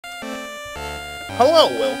Hello,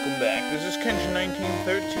 welcome back. This is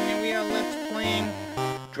Kenshin1913 and we are Let's Playing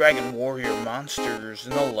Dragon Warrior Monsters.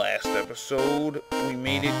 In the last episode, we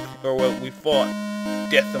made it, we fought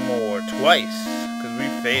Deathmore twice, because we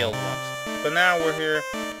failed once. But now we're here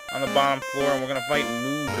on the bottom floor and we're going to fight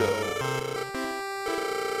Mudo.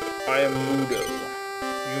 I am Mudo.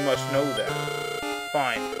 You must know that.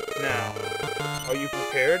 Fine. Now, are you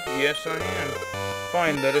prepared? Yes, I am.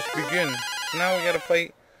 Fine, let us begin. So now we gotta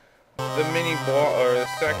fight the mini boss, or the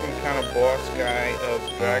second kind of boss guy of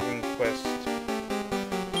Dragon Quest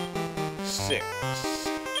 6.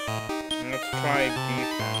 And let's try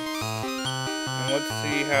defense. And let's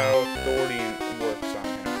see how Thordian works on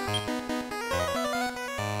him.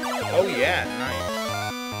 Oh yeah, nice.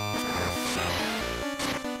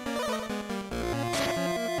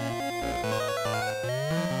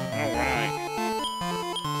 Alright.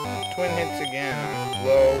 Twin hits again on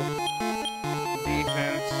low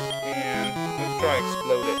defense, and let's try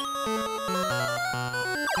explode it.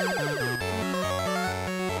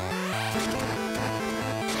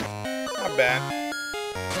 Not bad.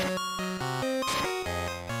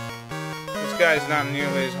 This guy's not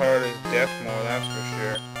nearly as hard as Deathmore, that's for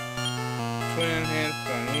sure. Twin hits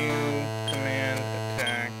on you, command,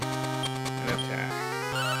 attack, and attack.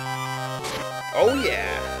 Oh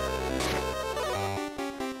yeah!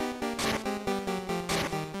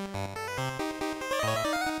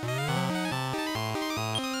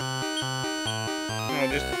 No,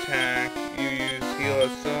 just attack. You use heal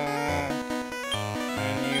us all,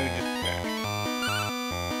 and you just attack.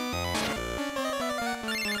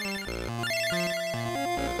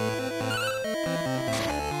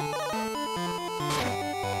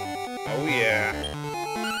 Oh yeah.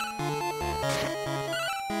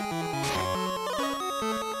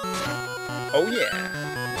 Oh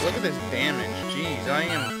yeah. Look at this damage. Jeez, I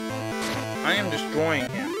am destroying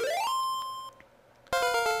him.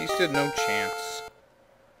 He stood no chance.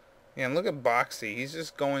 Yeah, and look at Boxy. He's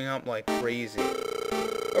just going up like crazy.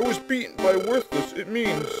 I was beaten by worthless. It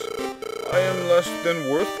means I am less than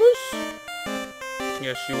worthless?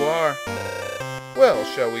 Yes, you are. Well,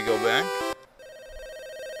 shall we go back?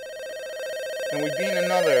 And we beat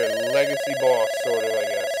another legacy boss, sort of, I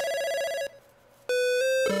guess.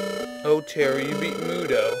 Oh, Terry, you beat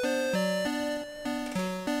Mudo.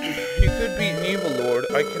 You could beat an evil lord.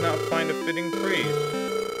 I cannot find a fitting praise.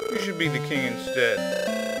 You should be the king instead.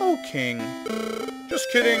 Oh, king. Just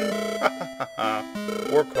kidding.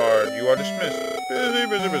 Work hard. You are dismissed. Busy,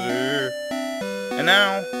 busy, busy. And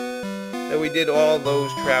now that we did all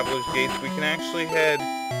those Traveler's Gates, we can actually head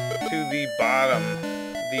to the bottom,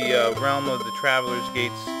 the realm of the Traveler's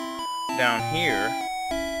Gates down here,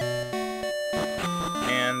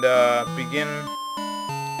 and begin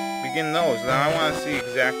those. Now I want to see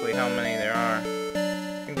exactly how many there are. I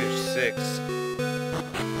think there's 6.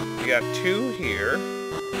 We got 2 here.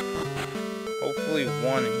 Hopefully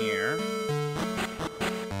 1 here.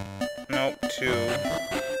 Nope, 2.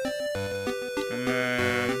 And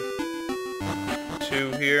then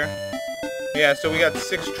 2 here. Yeah, so we got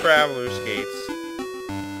 6 Traveler's Gates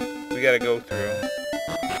we gotta go through.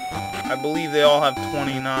 I believe they all have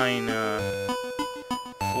 29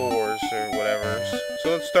 floors or whatever. So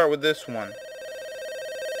let's start with this one.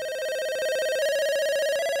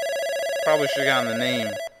 Probably should have gotten the name.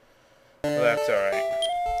 But that's alright.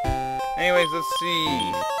 Anyways, let's see.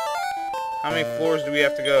 How many floors do we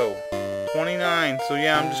have to go? 29. So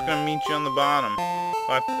yeah, I'm just gonna meet you on the bottom. If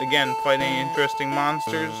I, again, fight any interesting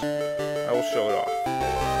monsters, I will show it off.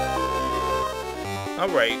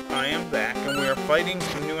 Alright, I am back, and we are fighting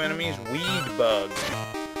some new enemies, Weed Bug.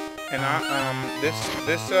 And this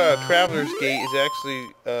Traveler's Gate is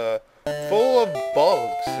actually full of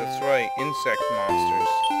bugs. That's right, insect monsters.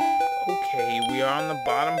 Okay, we are on the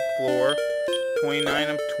bottom floor, 29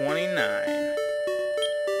 of 29.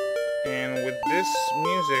 And with this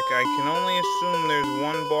music, I can only assume there's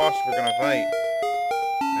one boss we're gonna fight.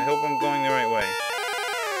 I hope I'm going the right way.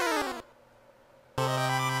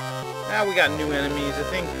 Now we got new enemies. I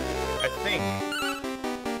think,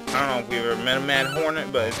 I don't know if we ever met a Mad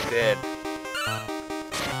Hornet, but it's dead.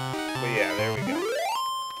 But yeah, there we go.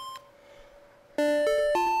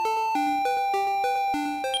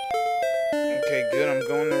 Okay, good. I'm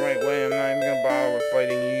going the right way. I'm not even gonna bother with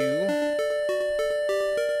fighting you.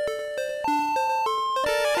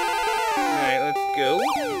 Alright, let's go.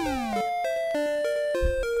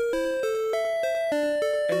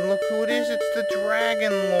 And look who it is. It's the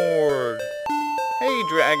Dragon Lord. Hey,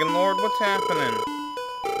 Dragon Lord, what's happening?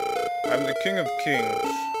 I'm the King of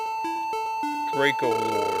Kings, Draco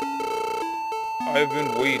Lord. I've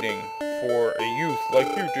been waiting for a youth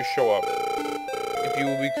like you to show up. If If you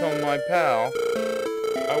will become my pal,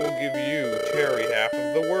 I will give you, Terry, half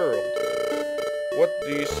of the world. What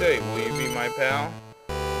do you say? Will you be my pal?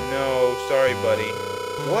 No, sorry, buddy.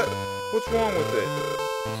 What? What's wrong with it?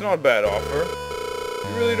 It's not a bad offer.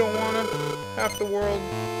 You really don't wanna? Half the world?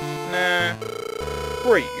 Nah.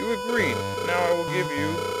 Great, you agreed. Now I will give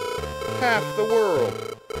you half the world.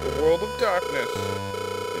 The world of darkness.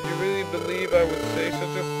 Did you really believe I would say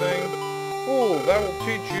such a thing? Fool, that will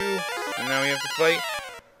teach you. And now we have to fight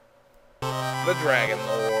the Dragon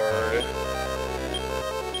Lord.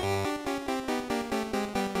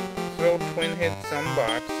 Throw twin hits on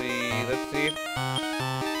Boxy. Let's see if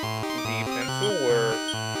defense will work.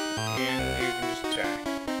 And you can just attack.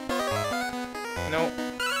 Nope.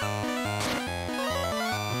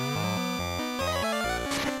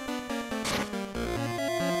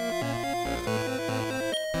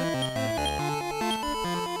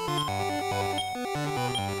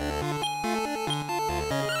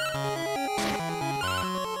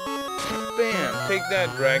 Bam! Take that,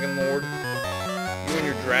 Dragon Lord. You and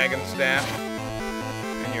your dragon staff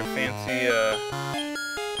and your fancy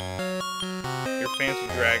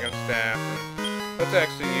dragon staff. And let's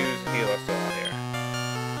actually heal us all here.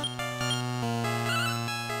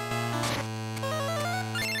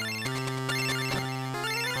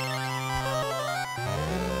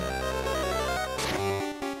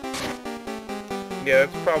 Yeah,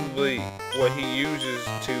 that's probably what he uses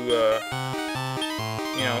to,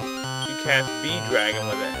 you know, he casts Bee Dragon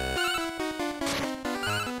with it.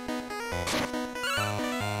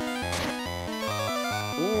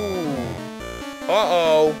 Ooh.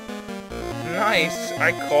 Uh-oh. Nice.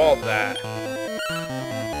 I called that.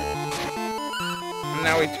 And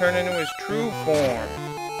now he turned into his true form.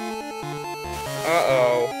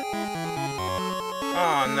 Uh-oh.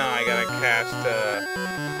 Oh, no, I gotta cast,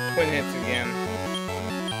 twin hits again.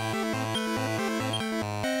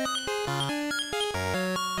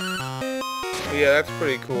 Yeah, that's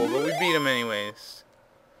pretty cool, but we beat him anyways.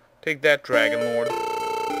 Take that, Dragon Lord.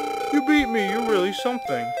 You beat me, you're really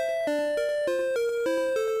something.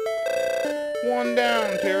 One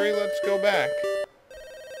down, Terry, let's go back.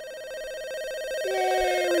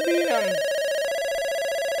 Yay, we beat him.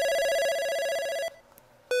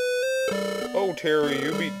 Oh, Terry,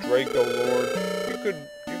 you beat Draco Lord. You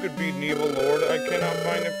could beat an evil Lord. I cannot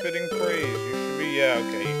find a fitting praise. You should be, yeah,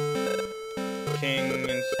 okay. King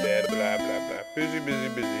instead, blah, blah, blah. Busy, busy,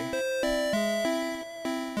 busy.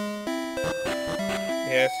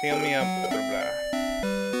 Yes, heal me up, blah, blah, blah.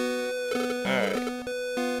 Alright.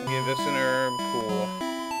 Give us an herb, cool.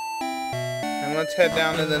 And let's head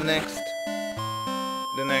down to the next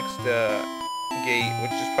gate,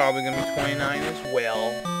 which is probably going to be 29 as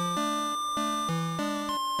well.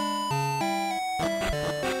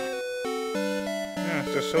 Yeah,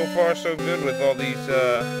 so far so good with all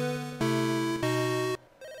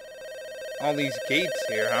these gates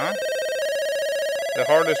here, huh? The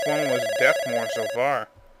hardest one was Deathmore so far.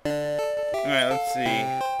 Alright, let's see.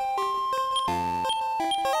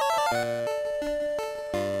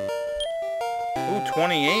 Ooh,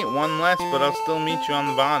 28. One less, but I'll still meet you on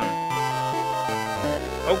the bottom.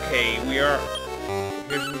 Okay, here's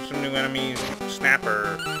some new enemies.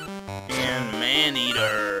 Snapper. And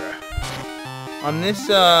Maneater. On this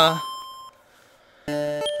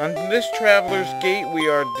Traveler's Gate, we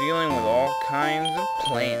are dealing with all kinds of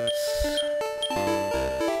plants.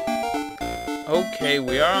 Okay,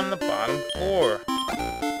 we are on the bottom floor.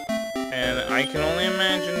 And I can only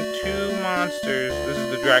imagine two monsters. This is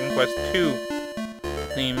the Dragon Quest II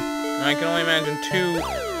theme. And I can only imagine two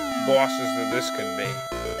bosses that this could be.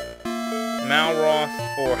 Malroth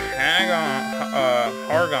or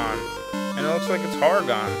Hargon. And it looks like it's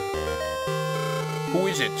Hargon. Who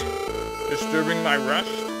is it? Disturbing my rest?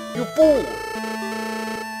 You fool!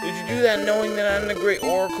 Did you do that knowing that I'm the great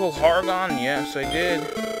Oracle Hargon? Yes, I did.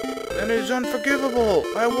 Then it is unforgivable.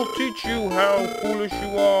 I will teach you how foolish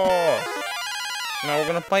you are. Now we're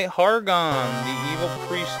gonna fight Hargon, the evil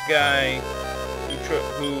priest guy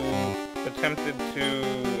who attempted to,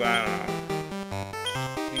 I don't know.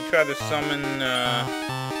 He tried to summon,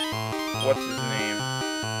 what's his name?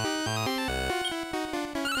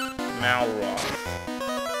 Malroth.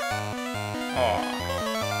 Aw.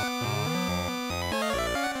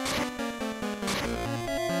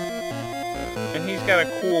 And he's got a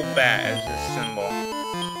cool bat as his symbol.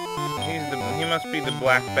 He must be the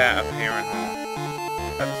Black Bat of Harrenhal.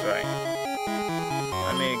 That's right.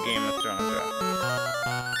 I made a Game of Thrones reference.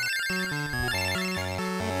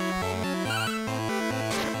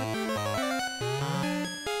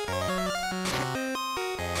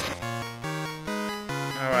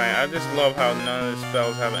 Alright, just love how none of the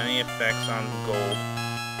spells have any effects on gold.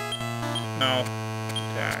 No.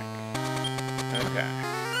 Attack. Okay.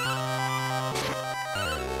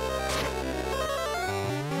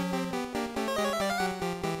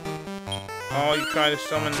 Oh, you try to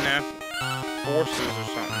summon nat forces or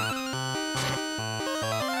something.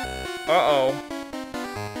 Uh-oh.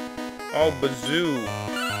 Oh, Bazoo.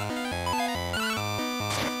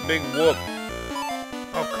 Big whoop.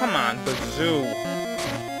 Oh, come on, Bazoo.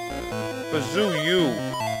 Bazoo you.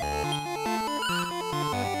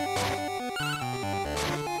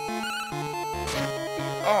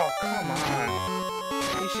 Oh, come on.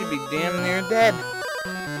 He should be damn near dead.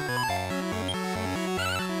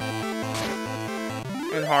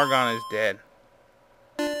 And Hargon is dead.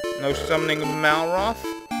 No summoning of Malroth?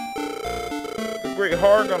 The great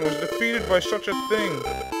Hargon was defeated by such a thing.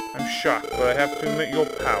 I'm shocked, but I have to admit your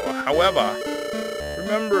power. However,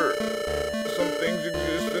 remember, some things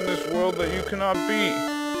exist in this world that you cannot beat.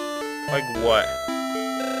 Like what?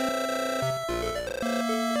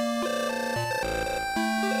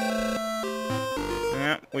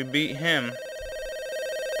 Yeah, we beat him.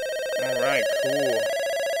 Alright, cool.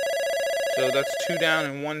 So that's 2 down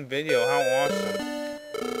in 1 video. How awesome.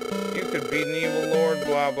 You could beat an evil lord,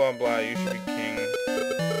 blah, blah, blah. You should be king.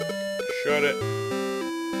 Shut it.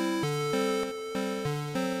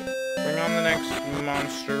 Bring on the next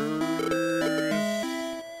monsters.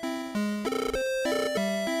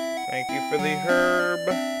 Thank you for the herb.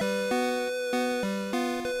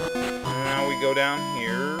 And now we go down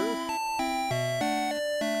here.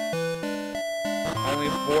 Only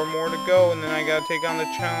 4 more to go, and then I gotta take on the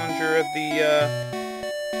challenger at the,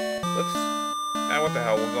 what the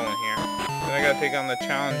hell, we'll go in here. Then I gotta take on the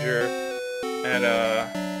challenger at,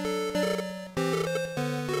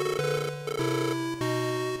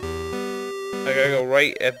 I gotta go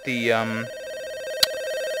right at the,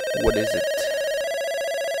 what is it?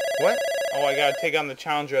 What? Oh, I gotta take on the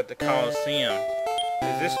challenger at the Colosseum.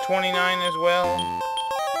 Is this 29 as well?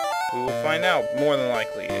 We will find out. More than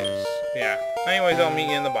likely it is. Yeah. Anyways, I'll meet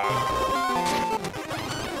you in the bottom.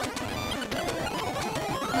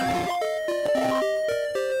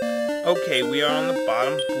 Okay, we are on the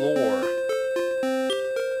bottom floor.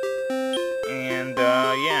 And,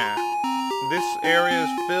 yeah. This area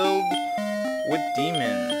is filled with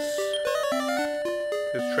demons.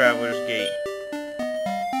 This Traveler's Gate.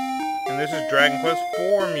 And this is Dragon Quest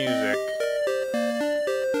IV music.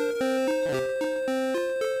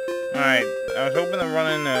 Alright, I was hoping to run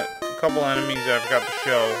into a couple enemies that I forgot to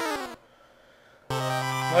show.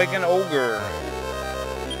 Like an ogre.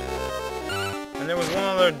 And there was one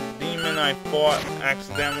other demon I fought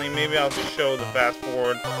accidentally. Maybe I'll just show the fast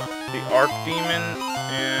forward. The Archdemon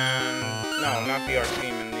and... No, not the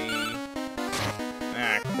Archdemon.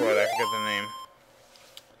 Ah, crud, I forget the name.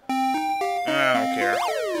 I don't care.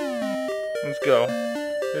 Let's go.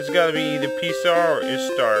 This has got to be either Pisar or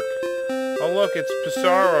Istark. Oh look, it's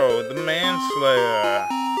Pissarro, the Manslayer.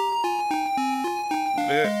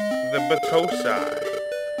 The Batosai.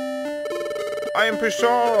 I am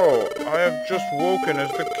Pissarro. I have just woken as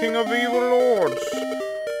the King of Evil Lords.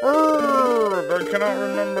 I cannot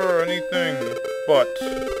remember anything, but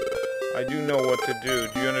I do know what to do.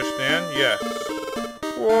 Do you understand? Yes.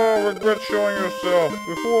 Whoa, regret showing yourself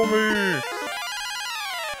before me.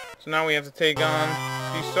 So now we have to take on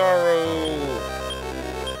Pissarro,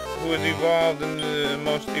 who has evolved in the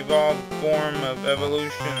most evolved form of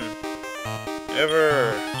evolution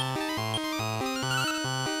ever.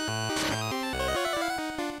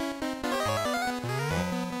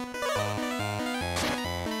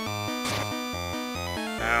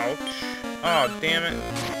 Ouch. Oh, damn it.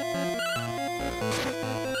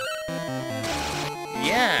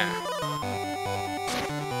 Yeah.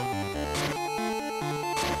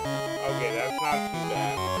 Okay, that's not too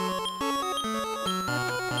bad.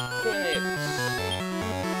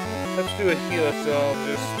 Let's do a healer cell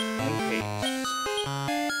just in case.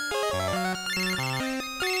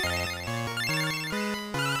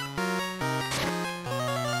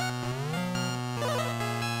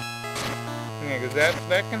 Yeah, because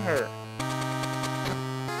that can hurt.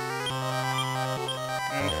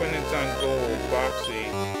 And when it's on gold, Boxy.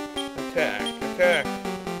 Attack, attack.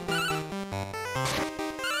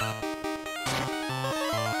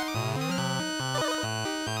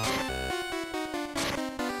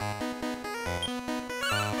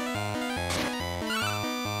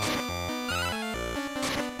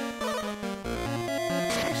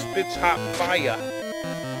 Spits hot fire.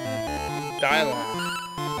 Dylon.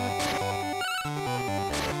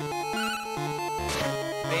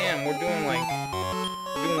 Damn, we're doing like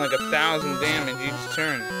 1,000 damage each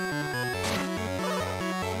turn.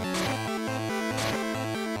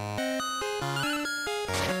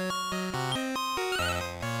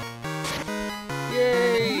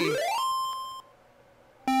 Yay!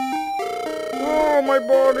 Oh, my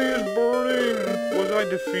body is burning! Was I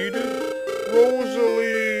defeated?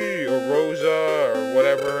 Rosalie! Or Rosa, or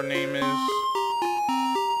whatever her name is.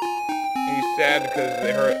 He's sad because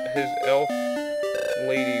his elf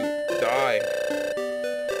lady died.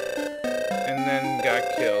 And then got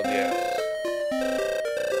killed, yes.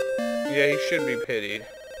 Yeah, he should be pitied.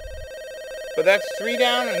 But that's 3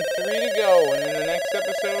 down and 3 to go. And in the next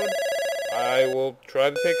episode, I will try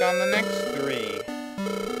to take on the next 3.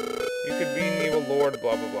 You could be an evil lord,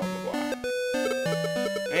 blah, blah, blah, blah, blah.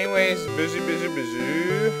 Anyways, busy.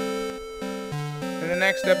 In the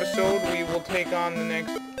next episode, we will take on the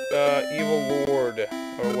next evil lord,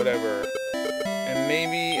 or whatever. And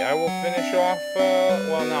maybe I will finish off,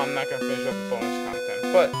 well, no, I'm not going to finish off the bonus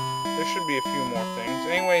content. But there should be a few more things.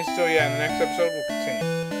 Anyways, so yeah, in the next episode, we'll continue.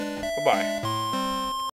 Bye-bye.